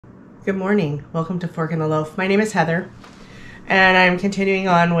Good morning. Welcome to Fork in the Loaf. My name is Heather, and I'm continuing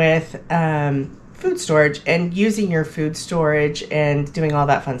on with food storage and using your food storage and doing all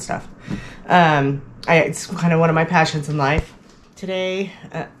that fun stuff. It's kind of one of my passions in life. Today,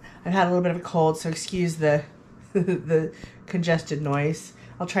 I've had a little bit of a cold, so excuse the the congested noise.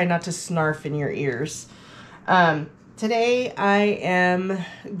 I'll try not to snarf in your ears. Today, I'm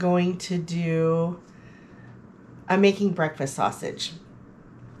making breakfast sausage.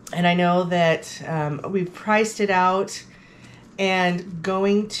 And I know that we've priced it out, and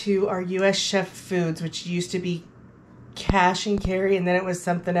going to our U.S. Chef Foods, which used to be Cash and Carry, and then it was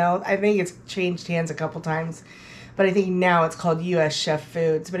something else. I think it's changed hands a couple times, but I think now it's called U.S. Chef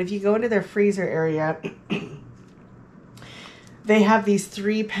Foods. But if you go into their freezer area, they have these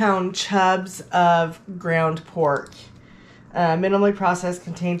 3-pound chubs of ground pork. Minimally processed,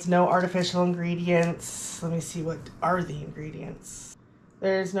 contains no artificial ingredients. Let me see, what are the ingredients?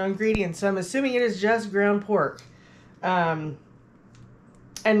 There's no ingredients, so I'm assuming it is just ground pork. And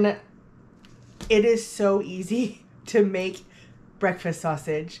it is so easy to make breakfast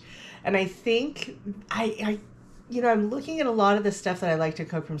sausage. And I think I'm looking at a lot of the stuff that I like to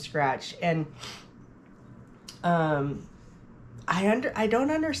cook from scratch, and I don't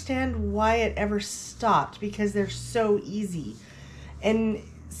understand why it ever stopped, because they're so easy. And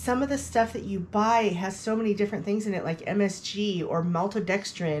some of the stuff that you buy has so many different things in it, like MSG or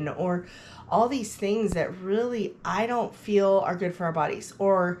maltodextrin or all these things that really I don't feel are good for our bodies,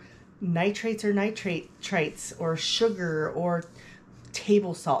 or nitrates or nitrates or sugar or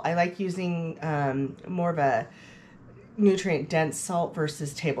table salt. I like using more of a nutrient dense salt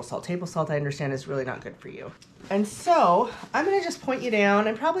versus table salt. Table salt, I understand, is really not good for you. And so I'm going to just point you down.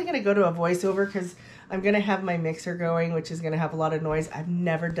 I'm probably going to go to a voiceover because I'm going to have my mixer going, which is going to have a lot of noise. I've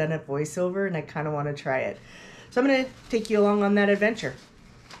never done a voiceover, and I kind of want to try it. So I'm going to take you along on that adventure.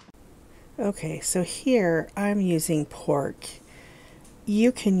 Okay, so here I'm using pork.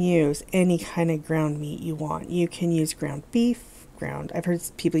 You can use any kind of ground meat you want. You can use ground beef, I've heard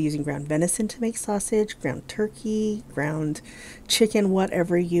people using ground venison to make sausage, ground turkey, ground chicken,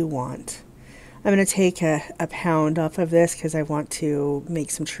 whatever you want. I'm going to take a pound off of this because I want to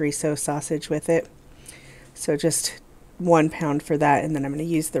make some chorizo sausage with it. So just 1 pound for that, and then I'm going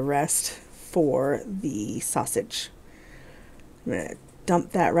to use the rest for the sausage. I'm going to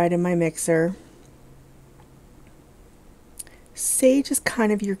dump that right in my mixer. Sage is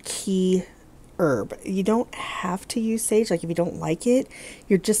kind of your key herb. You don't have to use sage. Like, if you don't like it,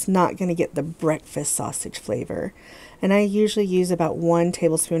 you're just not going to get the breakfast sausage flavor. And I usually use about 1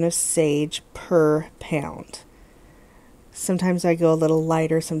 tablespoon of sage per pound. Sometimes I go a little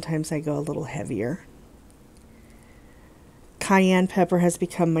lighter, sometimes I go a little heavier. Cayenne pepper has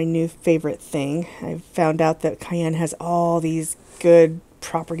become my new favorite thing. I've found out that cayenne has all these good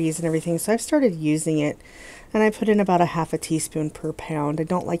properties and everything, so I've started using it. And I put in about 1/2 teaspoon per pound. I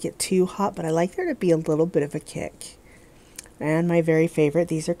don't like it too hot, but I like there to be a little bit of a kick. And my very favorite,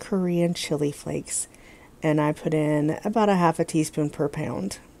 these are Korean chili flakes. And I put in about 1/2 teaspoon per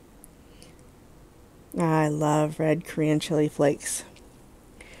pound. I love red Korean chili flakes.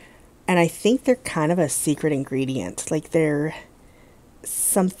 And I think they're kind of a secret ingredient. Like, they're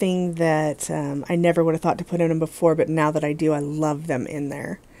something that I never would have thought to put in them before, but now that I do, I love them in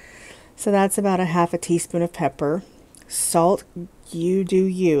there. So that's about 1/2 teaspoon of pepper. Salt, you do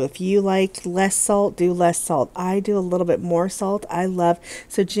you. If you like less salt, do less salt. I do a little bit more salt.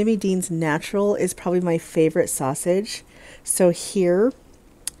 So Jimmy Dean's Natural is probably my favorite sausage. So here,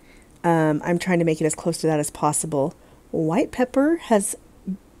 I'm trying to make it as close to that as possible. White pepper has,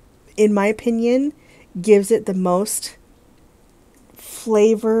 in my opinion, gives it the most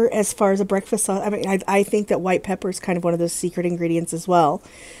flavor as far as a breakfast sauce. I mean, I think that white pepper is kind of one of those secret ingredients as well.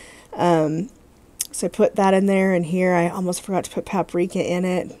 So I put that in there, and here I almost forgot to put paprika in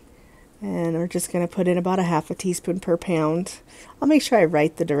it. And we're just going to put in about 1/2 teaspoon per pound. I'll make sure I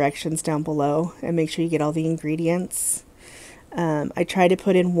write the directions down below and make sure you get all the ingredients. I try to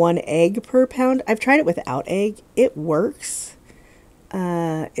put in 1 egg per pound. I've tried it without egg. It works.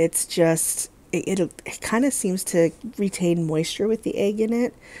 It's just, it kind of seems to retain moisture with the egg in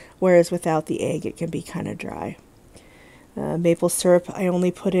it, whereas without the egg it can be kind of dry. Maple syrup, I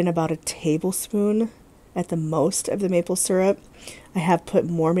only put in about 1 tablespoon at the most of the maple syrup. I have put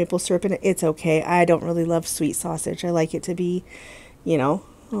more maple syrup in it. It's okay. I don't really love sweet sausage. I like it to be,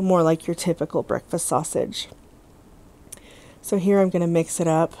 more like your typical breakfast sausage. So here I'm going to mix it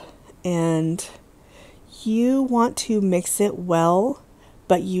up, and you want to mix it well,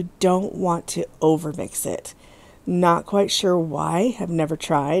 but you don't want to over mix it. Not quite sure why. I've never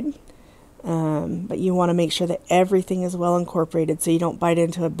tried. But you want to make sure that everything is well incorporated so you don't bite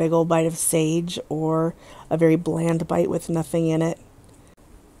into a big old bite of sage or a very bland bite with nothing in it.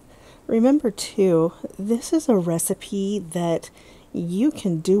 Remember too, this is a recipe that you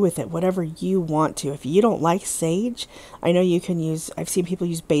can do with it whatever you want to. If you don't like sage, I know you can use, I've seen people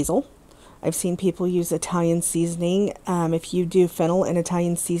use basil. I've seen people use Italian seasoning. If you do fennel and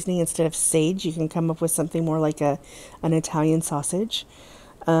Italian seasoning instead of sage, you can come up with something more like an Italian sausage.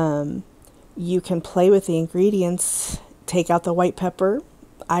 You can play with the ingredients, take out the white pepper.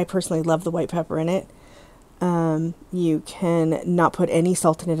 I personally love the white pepper in it. You can not put any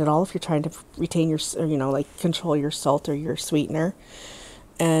salt in it at all if you're trying to retain your, or, you know, like control your salt or your sweetener,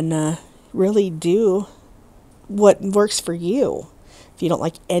 and really do what works for you. If you don't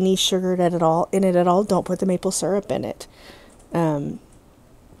like any sugar in it at all, don't put the maple syrup in it.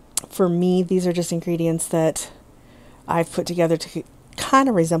 For me, these are just ingredients that I've put together to kind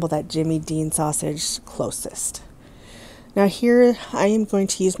of resemble that Jimmy Dean sausage closest. Now here I am going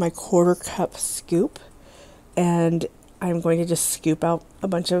to use my 1/4 cup scoop, and I'm going to just scoop out a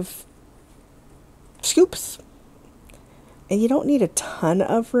bunch of scoops. And you don't need a ton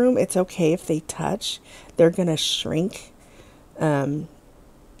of room. It's okay if they touch. They're going to shrink. No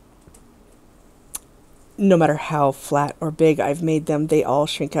matter how flat or big I've made them, they all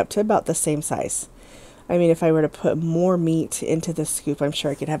shrink up to about the same size. I mean, if I were to put more meat into the scoop, I'm sure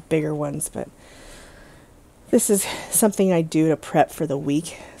I could have bigger ones, but this is something I do to prep for the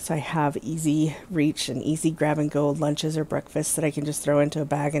week. So I have easy reach and easy grab and go lunches or breakfasts that I can just throw into a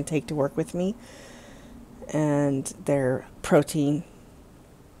bag and take to work with me. And they're protein,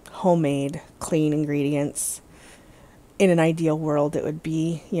 homemade, clean ingredients. In an ideal world, it would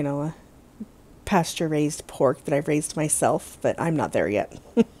be, you know, a pasture-raised pork that I've raised myself, but I'm not there yet.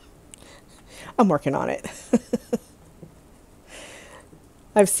 I'm working on it.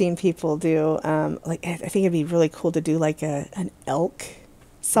 I've seen people do, like, I think it'd be really cool to do like an elk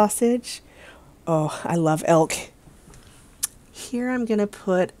sausage. Oh, I love elk. Here I'm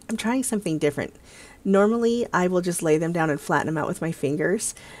trying something different. Normally I will just lay them down and flatten them out with my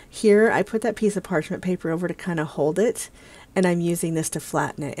fingers. Here I put that piece of parchment paper over to kind of hold it, and I'm using this to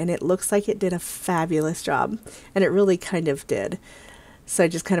flatten it, and it looks like it did a fabulous job, and it really kind of did. So I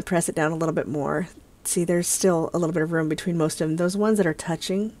just kind of press it down a little bit more. See, there's still a little bit of room between most of them. Those ones that are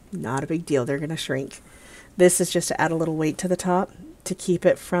touching, not a big deal. They're going to shrink. This is just to add a little weight to the top to keep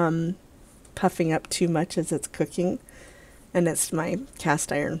it from puffing up too much as it's cooking. And it's my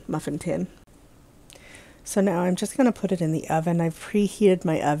cast iron muffin tin. So now I'm just going to put it in the oven. I've preheated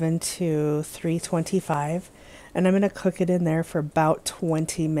my oven to 325, and I'm going to cook it in there for about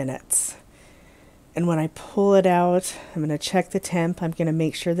 20 minutes. And when I pull it out, I'm going to check the temp. I'm going to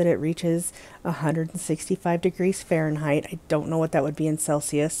make sure that it reaches 165 degrees Fahrenheit. I don't know what that would be in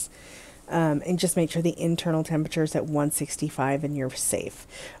Celsius. And just make sure the internal temperature is at 165 and you're safe.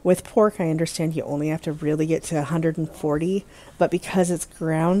 With pork, I understand you only have to really get to 140, but because it's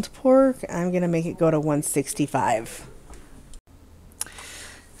ground pork, I'm going to make it go to 165.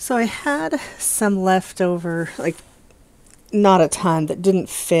 So I had some leftover, like not a ton, that didn't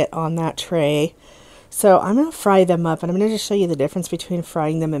fit on that tray. So I'm going to fry them up, and I'm going to just show you the difference between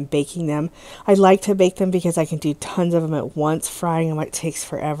frying them and baking them. I like to bake them because I can do tons of them at once. Frying them, it takes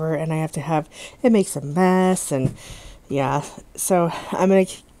forever, and I have to have, it makes a mess, and yeah. So I'm going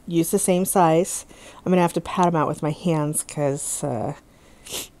to use the same size. I'm going to have to pat them out with my hands because I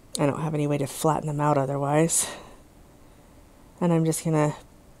don't have any way to flatten them out otherwise. And I'm just going to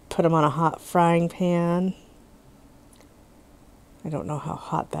put them on a hot frying pan. I don't know how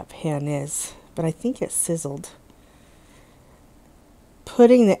hot that pan is, but I think it's sizzled.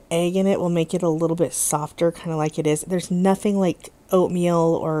 Putting the egg in it will make it a little bit softer, kind of like it is. There's nothing like oatmeal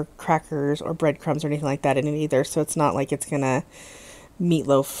or crackers or breadcrumbs or anything like that in it either, so it's not like it's gonna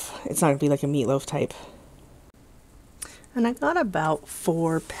meatloaf. It's not gonna be like a meatloaf type. And I got about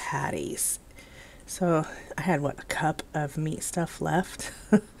 4 patties. So I had, what, a cup of meat stuff left.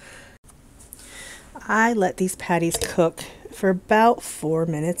 I let these patties cook for about 4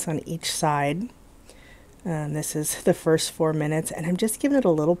 minutes on each side. This is the first 4 minutes, and I'm just giving it a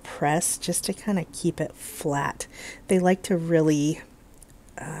little press just to kind of keep it flat. They like to really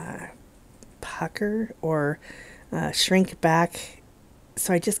pucker or shrink back,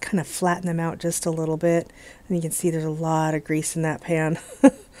 so I just kind of flatten them out just a little bit, and you can see there's a lot of grease in that pan.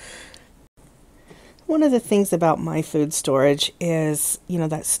 One of the things about my food storage is, you know,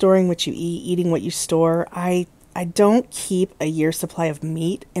 that storing what you eat, eating what you store. I don't keep a year's supply of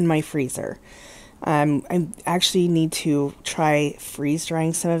meat in my freezer. I actually need to try freeze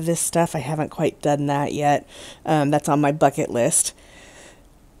drying some of this stuff. I haven't quite done that yet. That's on my bucket list.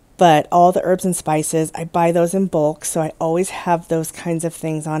 But all the herbs and spices, I buy those in bulk, so I always have those kinds of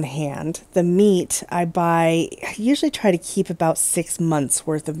things on hand. The meat I usually try to keep about 6 months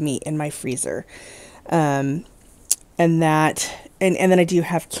worth of meat in my freezer. And then I do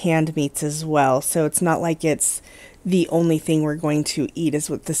have canned meats as well. So it's not like it's the only thing we're going to eat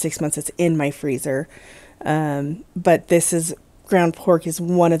is with the 6 months that's in my freezer. But ground pork is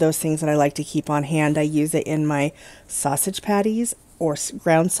one of those things that I like to keep on hand. I use it in my sausage patties or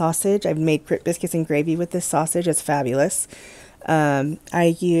ground sausage. I've made crit biscuits and gravy with this sausage. It's fabulous.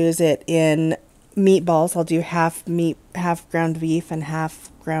 I use it in meatballs. I'll do half meat, half ground beef, and half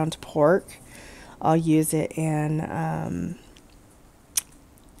ground pork. I'll use it in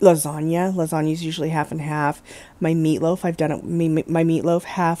lasagna. Lasagna is usually half and half. My meatloaf, I've done it. My meatloaf,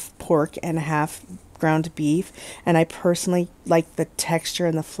 half pork and half ground beef. And I personally like the texture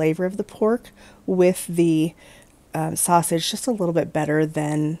and the flavor of the pork with the sausage just a little bit better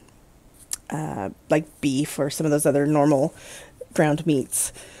than like beef or some of those other normal ground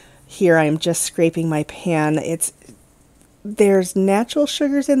meats. Here I am just scraping my pan. There's natural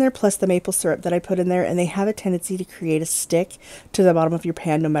sugars in there plus the maple syrup that I put in there, and they have a tendency to create a stick to the bottom of your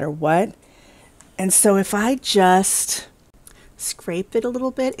pan no matter what. And so if I just scrape it a little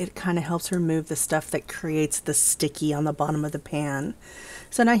bit, it kind of helps remove the stuff that creates the sticky on the bottom of the pan.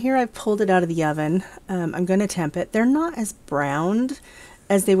 So now here I've pulled it out of the oven. I'm going to temp it. They're not as browned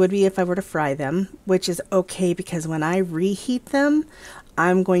as they would be if I were to fry them, which is okay because when I reheat them,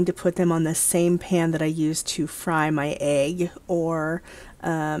 I'm going to put them on the same pan that I use to fry my egg, or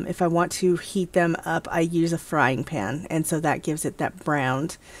if I want to heat them up, I use a frying pan, and so that gives it that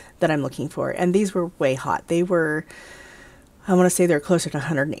browned that I'm looking for. And these were way hot. They were, I want to say they're closer to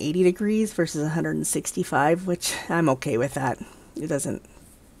 180 degrees versus 165, which I'm okay with that. It doesn't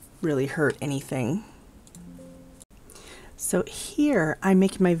really hurt anything. So here I'm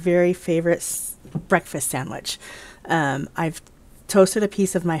making my very favorite breakfast sandwich. I've toasted a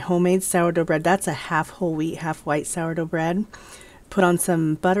piece of my homemade sourdough bread. That's a half whole wheat, half white sourdough bread. Put on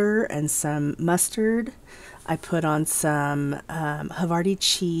some butter and some mustard. I put on some Havarti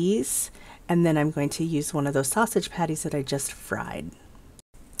cheese, and then I'm going to use one of those sausage patties that I just fried.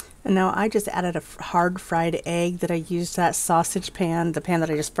 And now I just added a hard fried egg that I used that sausage pan, the pan that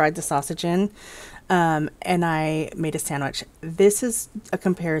I just fried the sausage in, and I made a sandwich. This is a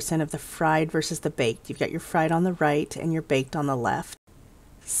comparison of the fried versus the baked. You've got your fried on the right and your baked on the left.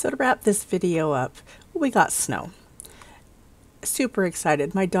 So to wrap this video up, we got snow. Super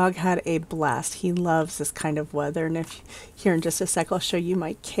excited. My dog had a blast. He loves this kind of weather, and here in just a sec I'll show you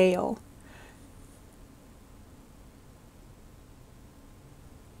my kale.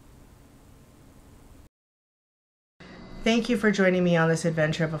 Thank you for joining me on this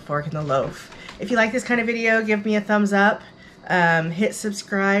adventure of a fork in the loaf. If you like this kind of video, give me a thumbs up, hit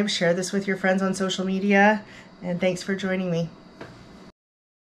subscribe, share this with your friends on social media, and thanks for joining me.